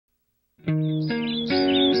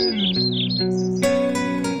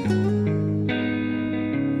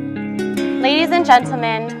Ladies and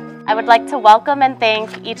gentlemen, I would like to welcome and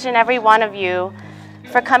thank each and every one of you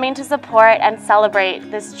for coming to support and celebrate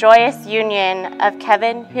this joyous union of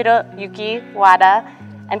Kevin Hiroyuki Wada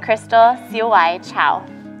and Crystal Siowai Chow.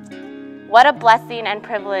 What a blessing and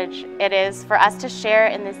privilege it is for us to share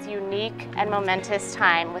in this unique and momentous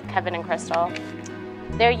time with Kevin and Crystal.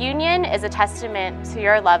 Their union is a testament to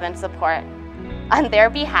your love and support. On their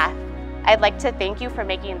behalf, I'd like to thank you for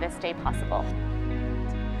making this day possible.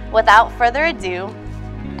 Without further ado,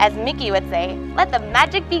 as Mickey would say, let the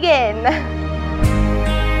magic begin.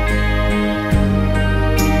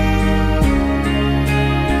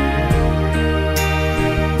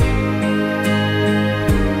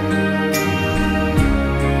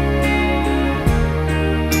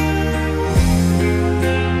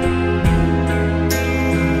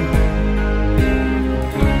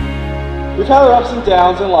 We've had our ups and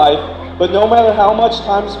downs in life, but no matter how much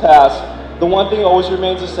time has passed, the one thing always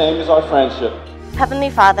remains the same is our friendship. Heavenly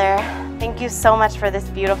Father, thank you so much for this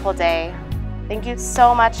beautiful day. Thank you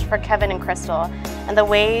so much for Kevin and Crystal and the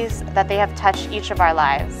ways that they have touched each of our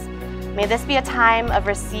lives. May this be a time of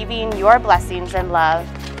receiving your blessings and love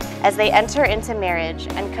as they enter into marriage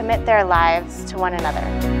and commit their lives to one another.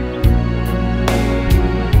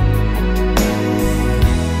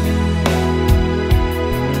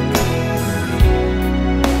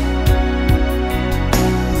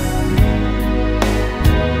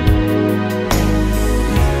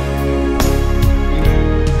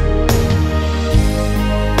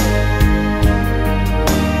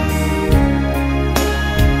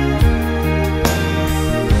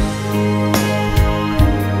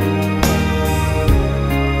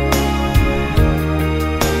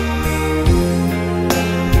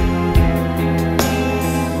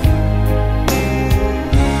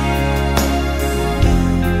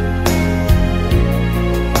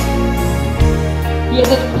 He is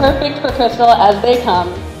as perfect for Crystal as they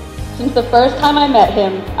come. Since the first time I met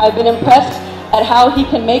him, I've been impressed at how he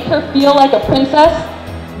can make her feel like a princess,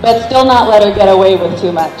 but still not let her get away with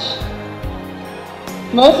too much.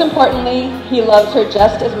 Most importantly, he loves her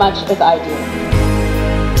just as much as I do.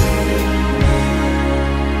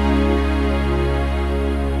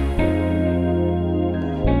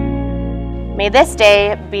 May this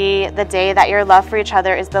day be the day that your love for each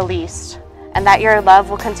other is the least, and that your love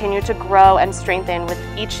will continue to grow and strengthen with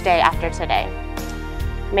each day after today.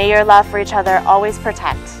 May your love for each other always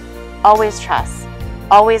protect, always trust,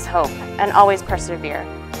 always hope, and always persevere.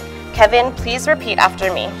 Kevin, please repeat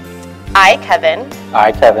after me. I, Kevin.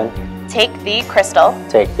 I, Kevin. Take thee, Crystal.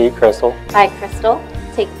 Take thee, Crystal. I, Crystal.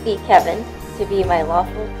 Take thee, Kevin, to be my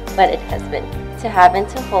lawful wedded husband, to have and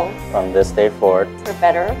to hold, from this day forward, for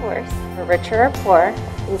better or worse, for richer or poor,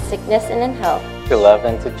 in sickness and in health, to love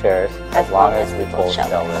and to cherish, as long as we both shall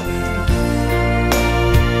live.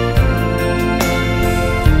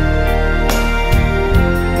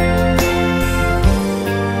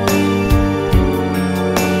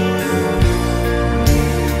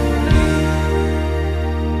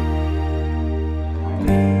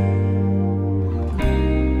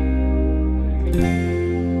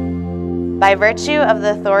 By virtue of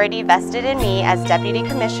the authority vested in me as Deputy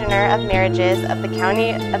Commissioner of Marriages of the County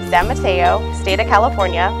of San Mateo, State of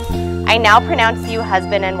California, I now pronounce you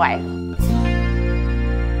husband and wife.